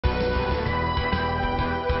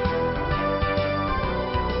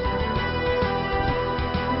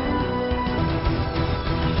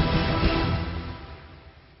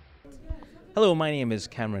Hello, my name is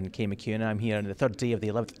Cameron K McEwan. I'm here on the third day of the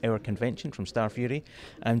 11th hour convention from Star Fury.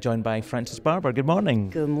 I'm joined by Frances Barber. Good morning.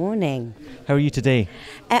 Good morning. How are you today?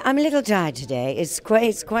 I'm a little tired today. It's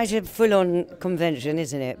quite a full-on convention,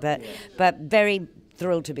 isn't it? But very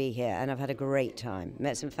thrilled to be here, and I've had a great time.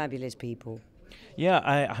 Met some fabulous people.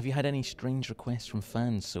 Yeah, have you had any strange requests from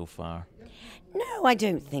fans so far? No, I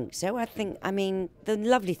don't think so. I mean, the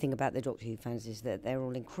lovely thing about the Doctor Who fans is that they're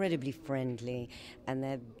all incredibly friendly and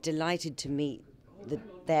they're delighted to meet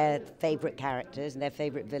their favourite characters and their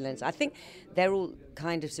favourite villains. I think they're all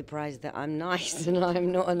kind of surprised that I'm nice and I'm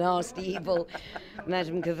not a nasty, evil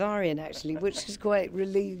Madame Kovarian, actually, which is quite a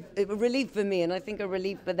relief for me and I think a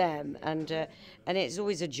relief for them. And it's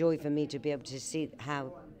always a joy for me to be able to see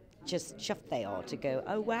how just chuffed they are to go,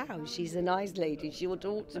 oh wow, she's a nice lady, she will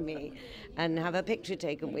talk to me and have a picture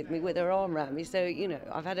taken with me with her arm around me. So, you know,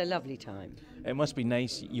 I've had a lovely time. It must be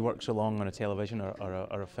nice, you work so long on a television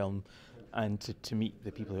or a film, and to meet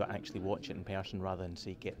the people who actually watch it in person rather than,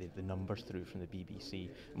 say, get the numbers through from the BBC.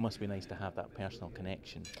 It must be nice to have that personal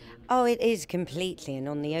connection. Oh, it is completely. And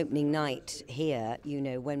on the opening night here, you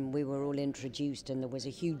know, when we were all introduced and there was a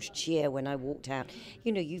huge cheer when I walked out,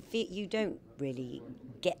 you know, you don't really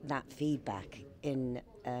get that feedback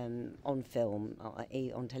on film,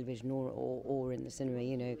 on television or in the cinema,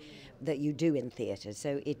 you know, that you do in theatre.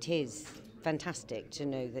 So it is fantastic to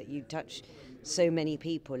know that you touch so many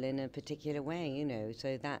people in a particular way, you know,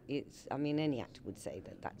 so that it's, I mean, any actor would say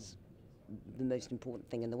that that's the most important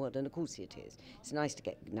thing in the world, and of course it is. It's nice to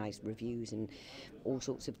get nice reviews and all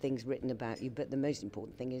sorts of things written about you, but the most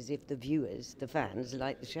important thing is if the viewers, the fans,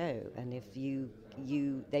 like the show, and if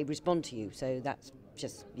they respond to you, so that's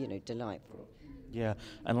just, you know, delightful. Yeah,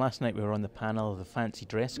 and last night we were on the panel of the fancy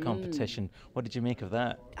dress competition. What did you make of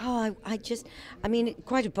that? Oh, I mean,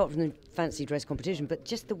 quite apart from the fancy dress competition, but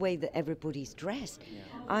just the way that everybody's dressed. Yeah.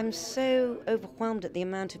 I'm so overwhelmed at the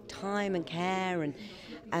amount of time and care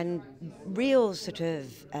and real sort of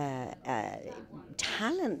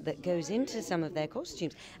talent that goes into some of their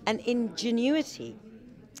costumes and ingenuity.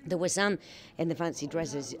 There were some in the fancy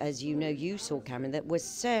dresses, as you know, you saw, Cameron, that were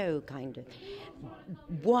so kind of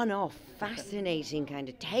one-off, fascinating kind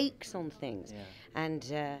of takes on things.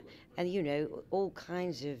 Yeah. And you know, all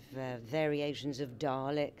kinds of variations of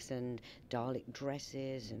Daleks and Dalek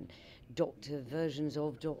dresses and versions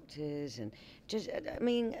of Doctors, and just, I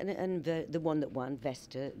mean, and the one that won,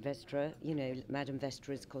 Vestra, you know, Madame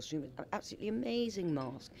Vestra's costume, absolutely amazing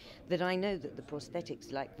mask that I know that the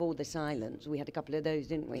prosthetics, like for the silence, we had a couple of those,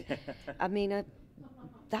 didn't we? I mean,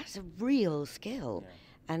 that's a real skill. Yeah.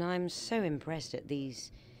 And I'm so impressed at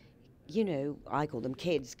these, you know, I call them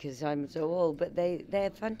kids because I'm so old, but they're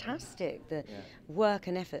fantastic. The work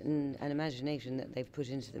and effort and imagination that they've put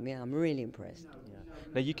into them, yeah, I'm really impressed. Yeah.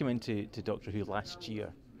 Now, you came into Doctor Who last year.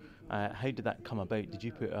 How did that come about? Did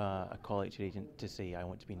you put a call out to your agent to say, I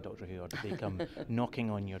want to be in Doctor Who, or did they come knocking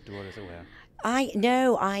on your door, as it were?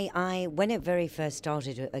 I when it very first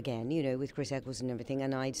started again, you know, with Chris Eccleston and everything,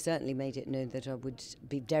 and I'd certainly made it known that I would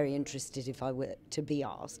be very interested if I were to be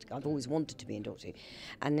asked. I've always wanted to be in Doctor Who.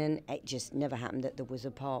 And then it just never happened that there was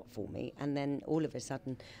a part for me. And then all of a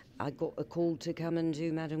sudden, I got a call to come and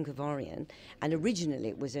do Madame Kovarian. And originally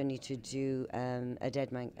it was only to do A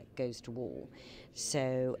Dead Man Goes to War.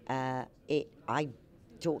 So I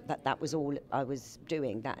thought that was all I was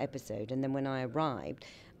doing, that episode. And then when I arrived,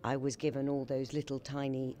 I was given all those little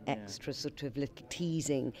tiny extra sort of little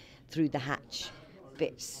teasing through the hatch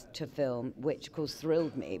bits to film, which of course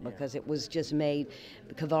thrilled me because it was just made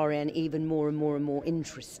Kovarian even more and more and more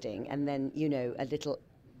interesting. And then, you know, a little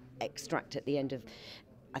extract at the end of,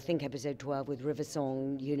 I think, episode 12 with River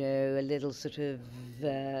Song, you know, a little sort of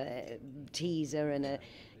teaser and a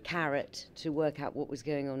carrot to work out what was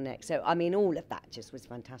going on next. So, I mean, all of that just was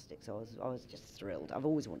fantastic. So I was just thrilled. I've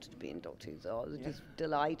always wanted to be in Doctor Who, so I was just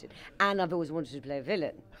delighted. And I've always wanted to play a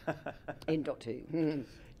villain in Doctor Who.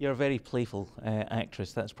 You're a very playful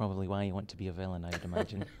actress. That's probably why you want to be a villain, I would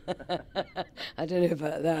imagine. I don't know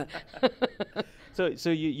about that. So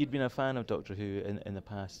you'd been a fan of Doctor Who in the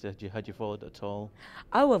past. Had you followed it at all?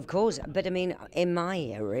 Oh, of course. But I mean, in my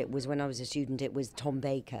era, it was when I was a student. It was Tom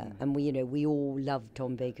Baker, and we all loved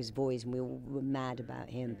Tom Baker's voice, and we all were mad about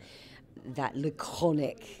him. That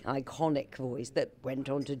laconic, iconic voice that went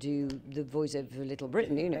on to do the voice of Little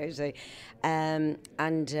Britain, you know. So, and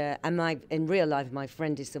in real life, my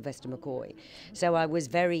friend is Sylvester McCoy, so I was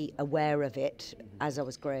very aware of it as I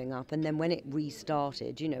was growing up. And then when it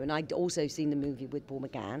restarted, you know, and I'd also seen the movie with Paul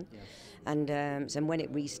McGann, and so when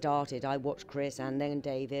it restarted, I watched Chris and then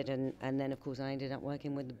David, and then of course I ended up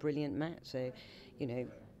working with the brilliant Matt. So, you know,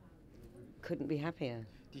 couldn't be happier.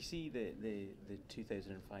 Do you see the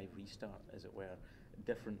 2005 restart, as it were,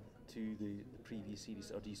 different to the previous series,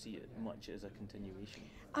 or do you see it much as a continuation?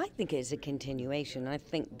 I think it's a continuation. I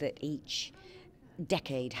think that each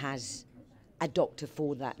decade has a Doctor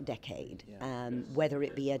for that decade, whether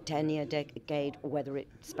it be a 10-year decade or whether it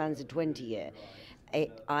spans a 20-year.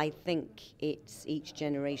 I think it's each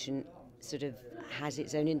generation sort of has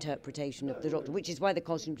its own interpretation of the Doctor, which is why the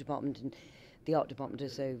costume department and the art department are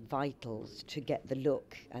so vital to get the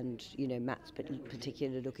look. And, you know, Matt's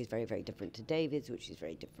particular look is very, very different to David's, which is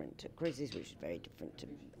very different to Chris's, which is very different to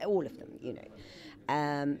all of them, you know.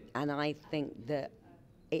 And I think that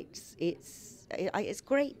it's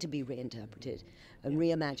great to be reinterpreted and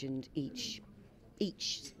reimagined each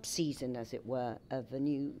season, as it were, of a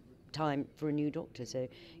new time for a new Doctor. So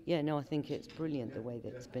yeah, no, I think it's brilliant the way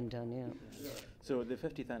that it's been done. Yeah. So the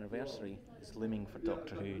 50th anniversary is looming for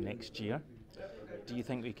Doctor Who next year. Do you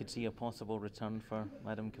think we could see a possible return for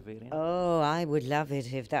Madame Kovarian? Oh, I would love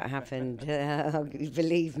it if that happened.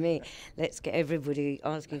 Believe me. Let's get everybody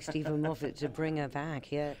asking Stephen Moffat to bring her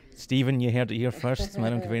back. Yeah. Stephen, you heard it here first.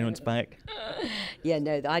 Madame Kovarian's back. Yeah,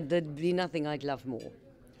 no, there'd be nothing I'd love more.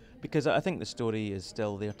 Because I think the story is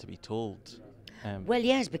still there to be told. Well,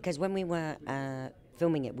 yes, because when we were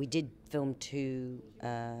filming it, we did film two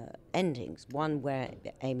endings. One where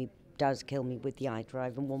Amy does kill me with the eye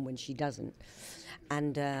drive, and one when she doesn't.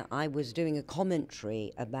 And I was doing a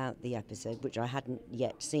commentary about the episode, which I hadn't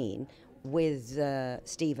yet seen, with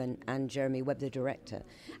Stephen and Jeremy Webb, the director.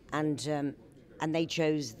 And they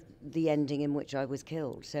chose the ending in which I was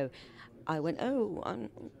killed. So I went, oh, I'm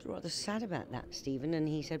rather sad about that, Stephen. And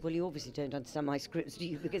he said, well, you obviously don't understand my scripts, do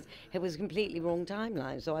you? Because it was a completely wrong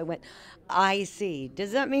timeline. So I went, I see.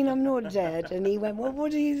 Does that mean I'm not dead? And he went, well,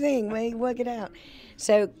 what do you think? Well, work it out.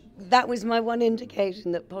 So that was my one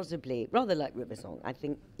indication that possibly, rather like River Song, I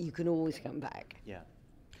think you can always come back. Yeah.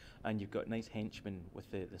 And you've got nice henchmen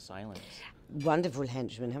with the silence. Wonderful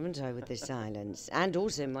henchmen, haven't I, with the silence? And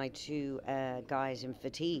also my two guys in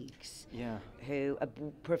fatigues, who are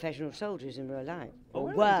professional soldiers in real life. Oh, or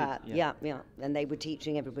really? were, yeah. And they were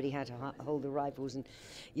teaching everybody how to hold the rifles. And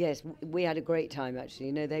yes, we had a great time, actually.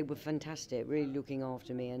 You know, they were fantastic, really looking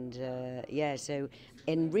after me. And so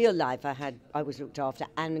in real life, I was looked after,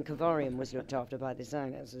 and Kovarian was looked after by the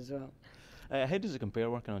silence as well. How does it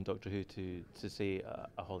compare working on Doctor Who to say,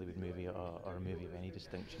 a Hollywood movie or a movie of any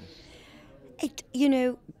distinction?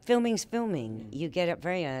 Filming's filming. You get up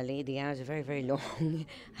very early, the hours are very, very long,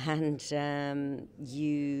 and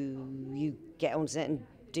you get on set and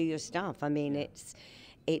do your stuff. I mean, it's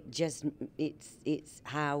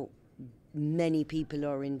how many people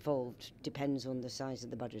are involved, depends on the size of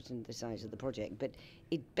the budget and the size of the project, but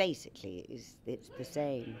it basically it's the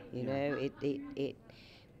same, you know.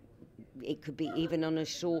 It could be even on a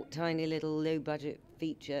short, tiny little low-budget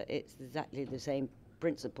feature. It's exactly the same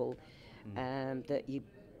principle, that you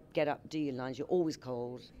get up, do your lines. You're always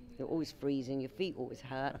cold. You're always freezing. Your feet always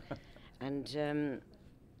hurt, and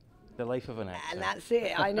the life of an actor. And that's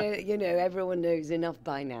it. I know. You know, everyone knows enough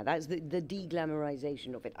by now. That's the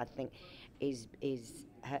de-glamorization of it. I think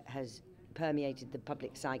has permeated the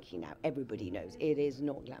public psyche now. Everybody knows it is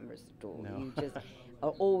not glamorous at all. No. You just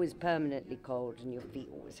are always permanently cold and your feet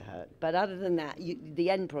always hurt. But other than that, the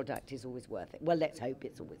end product is always worth it. Well, let's hope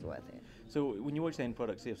it's always worth it. So when you watch the end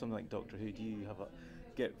product, say of something like Doctor Who, do you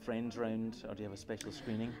get friends round, or do you have a special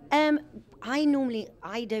screening?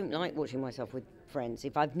 I don't like watching myself with friends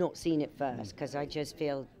if I've not seen it first, because I just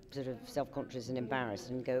feel sort of self-conscious and embarrassed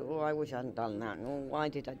and go, oh, I wish I hadn't done that. Oh, why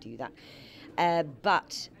did I do that?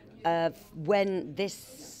 But when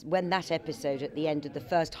that episode at the end of the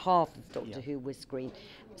first half of Doctor Who was screened,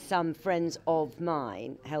 some friends of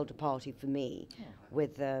mine held a party for me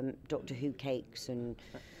with Doctor Who cakes and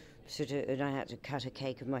and I had to cut a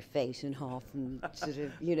cake of my face in half and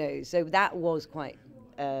so that was quite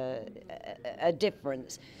a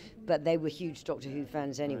difference. But they were huge Doctor Who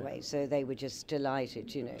fans anyway, so they were just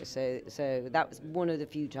delighted, So that was one of the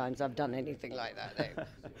few times I've done anything like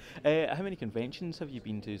that. How many conventions have you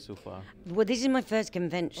been to so far? Well, this is my first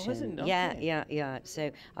convention. Oh, is it? Okay. Yeah.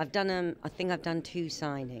 So I've done, I think I've done 2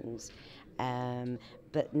 signings.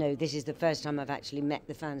 But no, this is the first time I've actually met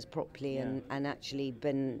the fans properly and actually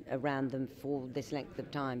been around them for this length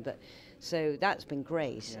of time. But so that's been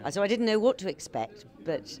great. Yeah. So I didn't know what to expect,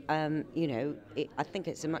 but I think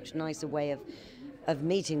it's a much nicer way of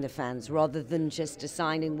meeting the fans rather than just a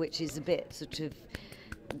signing, which is a bit sort of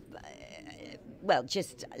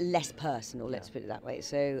just less personal. Let's put it that way.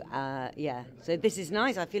 So so this is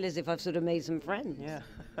nice. I feel as if I've sort of made some friends. Yeah.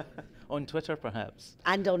 On Twitter, perhaps.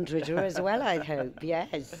 And on Twitter as well, I hope.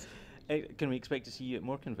 Yes. Can we expect to see you at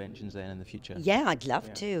more conventions then in the future? Yeah, I'd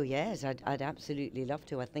love to. Yes, I'd absolutely love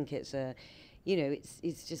to. I think it's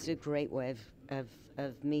it's just a great way of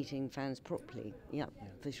meeting fans properly. Yeah,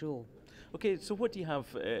 for sure. Okay, so what do you have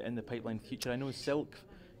in the pipeline for the future? I know Silk,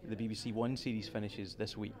 the BBC One series, finishes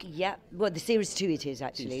this week. Yeah, well, the series 2 it is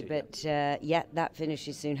actually, Series 2, but that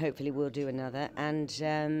finishes soon. Hopefully, we'll do another. And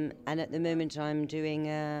at the moment, I'm doing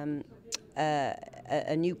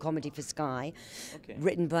a new comedy for Sky,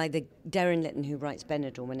 written by the Darren Litton who writes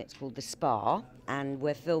Benidorm, and it's called The Spa. And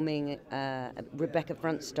we're filming Rebecca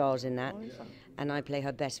Front stars in that. And I play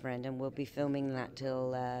her best friend, and we'll be filming that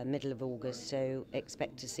till middle of August, so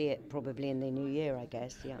expect to see it probably in the new year, I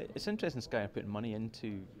guess, yeah. It's interesting Sky are putting money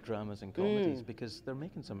into dramas and comedies because they're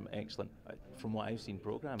making some excellent, from what I've seen,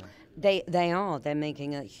 programming. They are. They're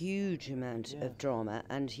making a huge amount of drama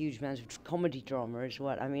and huge amount of comedy drama as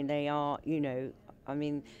well. I mean, they are,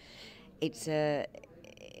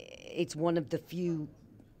 it's one of the few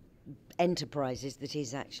enterprises that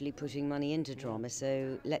is actually putting money into drama,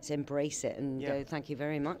 so let's embrace it and go, thank you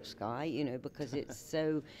very much, Sky, because it's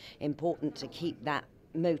so important to keep that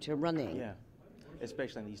motor running. Yeah,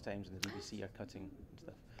 especially in these times when the BBC are cutting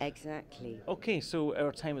stuff. Exactly. Okay, so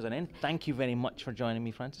our time is an end. Thank you very much for joining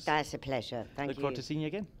me, Frances. That's a pleasure. Thank you. Look forward to seeing you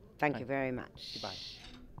again. Thank you very much. Goodbye.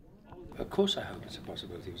 Of course I hope it's a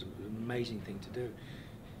possibility. It was an amazing thing to do.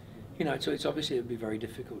 It's obviously it would be very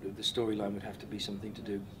difficult. The storyline would have to be something to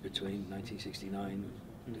do between 1969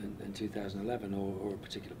 and 2011, or a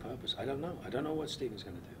particular purpose. I don't know. I don't know what Stephen's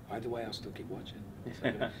going to do. Either way, I'll still keep watching. It's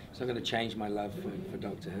not going to change my love for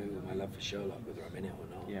Doctor Who, or my love for Sherlock, whether I'm in it or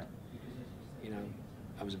not. Yeah.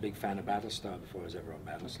 I was a big fan of Battlestar before I was ever on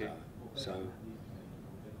Battlestar. Okay. So,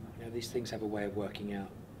 these things have a way of working out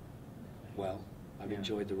well. I've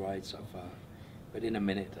enjoyed the ride so far, but in a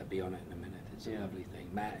minute, I'll be on it in a minute. It's a lovely thing.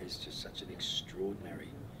 Matt is just such an extraordinary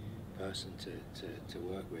person to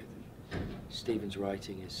work with. Stephen's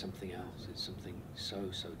writing is something else. It's something so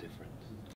different.